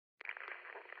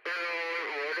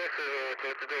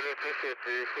Hey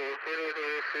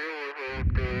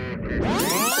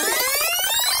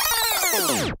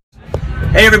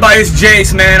everybody, it's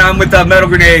Jace, man. I'm with the Metal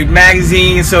Grenade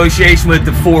Magazine Association with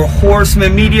the Four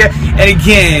Horsemen Media. And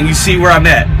again, you see where I'm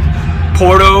at.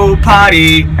 Porta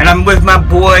Potty. And I'm with my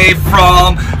boy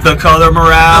from The Color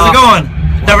Morale. How's it going?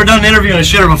 Never done an interview in a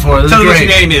shitter before. Tell them what your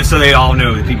name is so they all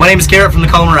know. My name is Garrett from The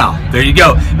Color Morale. There you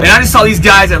go. And I just saw these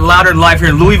guys at Louder Than Life here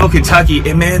in Louisville, Kentucky,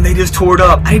 and man, they just tore it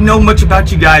up. I didn't know much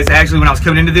about you guys actually when I was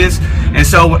coming into this, and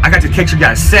so I got to catch your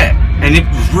guys' set, and it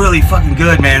was really fucking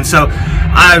good, man. So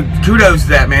kudos to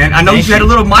that, man. I know you had a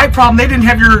little mic problem. They didn't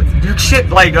have your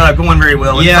shit like going very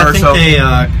well at first. I think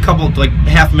they couple like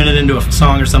half a minute into a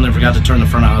song or something forgot to turn the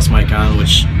front of house mic on,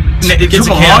 which it took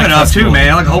long enough too,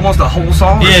 man. Like almost a whole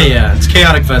song. Yeah, it's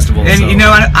Chaotic Festival. And you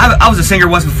know, I was a singer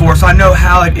once before, so I know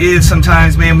how it is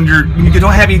sometimes, man. When you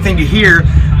don't have anything to hear,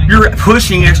 you're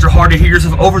pushing extra hard to hear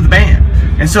yourself over the band,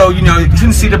 and so you know,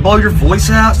 tendency to blow your voice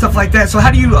out, stuff like that. So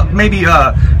how do you maybe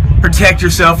protect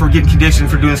yourself or get conditioned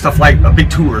for doing stuff like a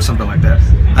big tour or something like that?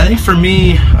 I think for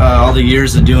me, all the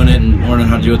years of doing it and learning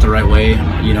how to do it the right way,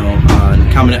 you know,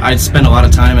 I spend a lot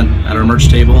of time at our merch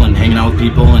table and hanging out with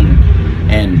people, and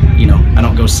you know, I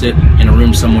don't go sit in a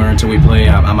room somewhere until we play.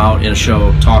 I'm out at a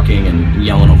show talking and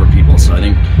yelling over people. So I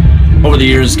think over the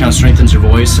years it kind of strengthens your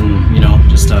voice, and you know,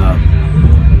 just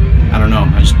I don't know,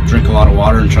 I just drink a lot of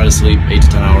water and try to sleep 8 to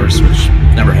 10 hours, which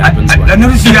never happens. I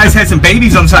noticed you guys had some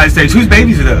babies on side stage. Whose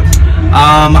babies are those?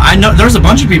 I know there's a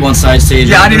bunch of people on side stage.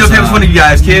 Yeah, I didn't know if that was one of you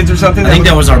guys' kids or something. I think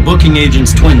that was our booking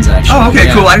agent's twins, actually. Oh, okay,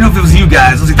 cool. I didn't know if it was you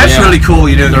guys. I was like, that's really cool,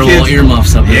 you know. Their little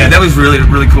earmuffs up there. Yeah, that was really,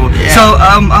 really cool. Yeah. So,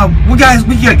 what you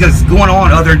guys going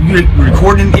on? Are you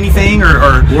recording anything,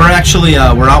 or? We're actually,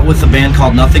 we're out with a band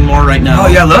called Nothing More right now. Oh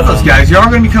yeah, I love those guys. Y'all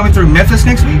going to be coming through Memphis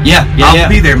next week? Yeah.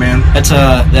 I'll be there, man.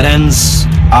 That ends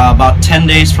about 10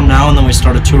 days from now, and then we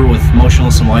start a tour with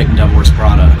Motionless in White and Devil Wears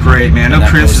Prada. Great, man. No,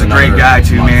 Chris is a great guy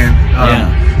too, man.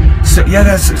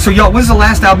 So y'all, when's the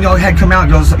last album y'all had come out?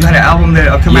 You had an album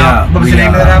that come out. What was the name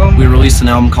of that album? We released an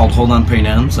album called Hold On Pain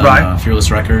Ends on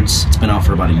Fearless Records. It's been out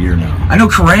for about a year now. I know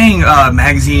Kerrang!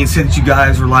 Magazine said that you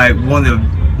guys were like one of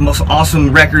the most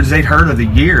awesome records they'd heard of the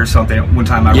year or something one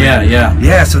time I read.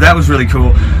 Yeah, so that was really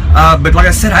cool. But like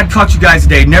I said, I'd caught you guys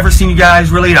today. Never seen you guys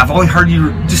really. I've only heard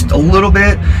you just a little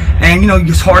bit, and you know,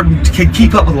 it's hard to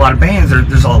keep up with a lot of bands.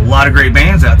 There's a lot of great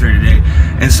bands out there today,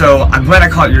 and so I'm glad I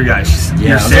caught your guys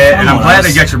set, and I'm glad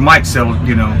they got your mic settled.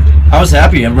 You know, I was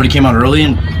happy. Everybody came out early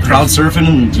and crowd surfing,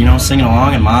 and you know, singing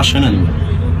along and moshing, and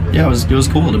yeah, it was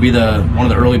cool to be one of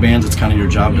the early bands. It's kind of your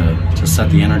job to set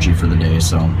the energy for the day,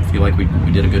 so I feel like we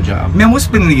did a good job. Man, what's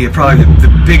been probably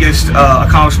the biggest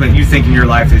accomplishment you think in your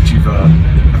life that you've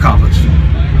accomplished?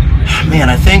 Man,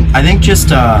 I think just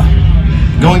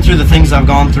going through the things I've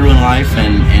gone through in life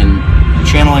and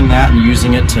channeling that and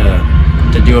using it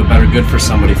to do a better good for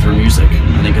somebody through music.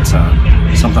 I think it's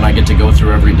something I get to go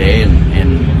through every day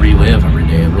and relive every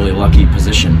day. A really lucky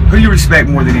position. Who do you respect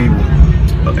more than anyone?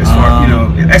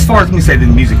 As far as let me say the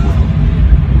music world.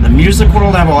 The music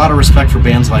world, I have a lot of respect for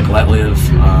bands like Let Live,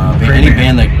 any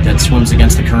band that swims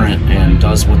against the current and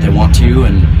does what they want to,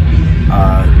 and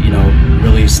you know,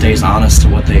 really stays honest to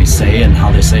what they say and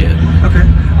how they say it. Okay.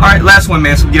 All right, last one,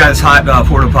 man. So we get out of this hot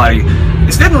porta potty.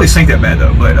 It doesn't really stink that bad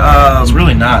though, but it's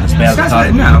really not as bad as I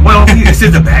thought. No, well, it's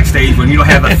in the backstage when you don't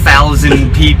have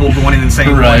 1,000 people going in the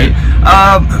same way.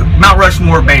 Mount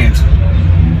Rushmore bands.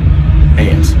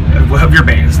 Of your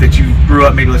bands that you grew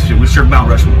up maybe listening to, what's your Mount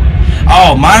Rushmore?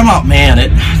 Oh, my Mount, man,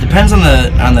 it depends on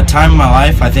the time of my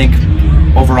life. I think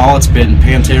overall it's been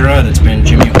Pantera and it's been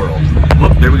Jimmy Eat World.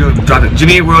 Well, there we go.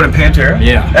 Jimmy Eat World and Pantera?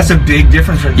 Yeah. That's a big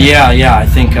difference right there. Yeah, I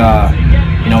think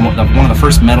you know, one of the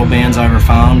first metal bands I ever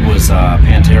found was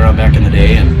Pantera back in the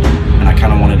day, and I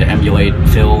kind of wanted to emulate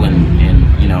Phil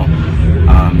and you know,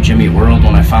 Jimmy Eat World.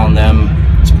 When I found them,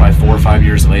 it's probably 4 or 5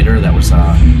 years later. There was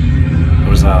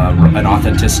an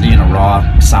authenticity and a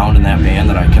raw sound in that band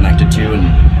that I connected to, and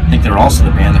I think they're also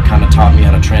the band that kind of taught me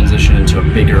how to transition into a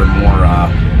bigger,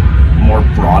 more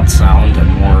broad sound and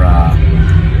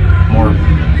more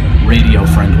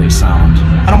radio-friendly sound.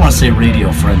 I don't want to say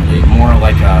radio-friendly, more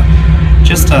like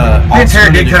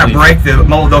Pantera did kind of break the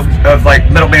mold of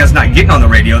like metal bands not getting on the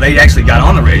radio. They actually got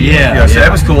on the radio. Yeah. So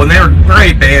that was cool, and they were a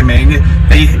great band, man.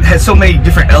 They had so many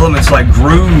different elements like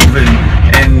groove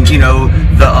and you know,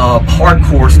 the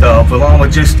hardcore stuff along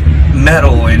with just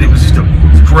metal, and it was just a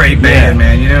great band,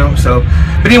 man. You know. So,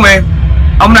 but anyway,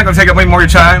 I'm not going to take up any more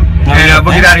of your time, and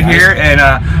we'll get out of here. And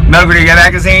Metal Grenade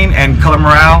Magazine and Color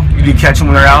Morale, you can catch them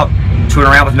when they're out touring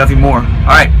around with Nothing More.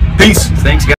 All right, peace. Thanks, guys.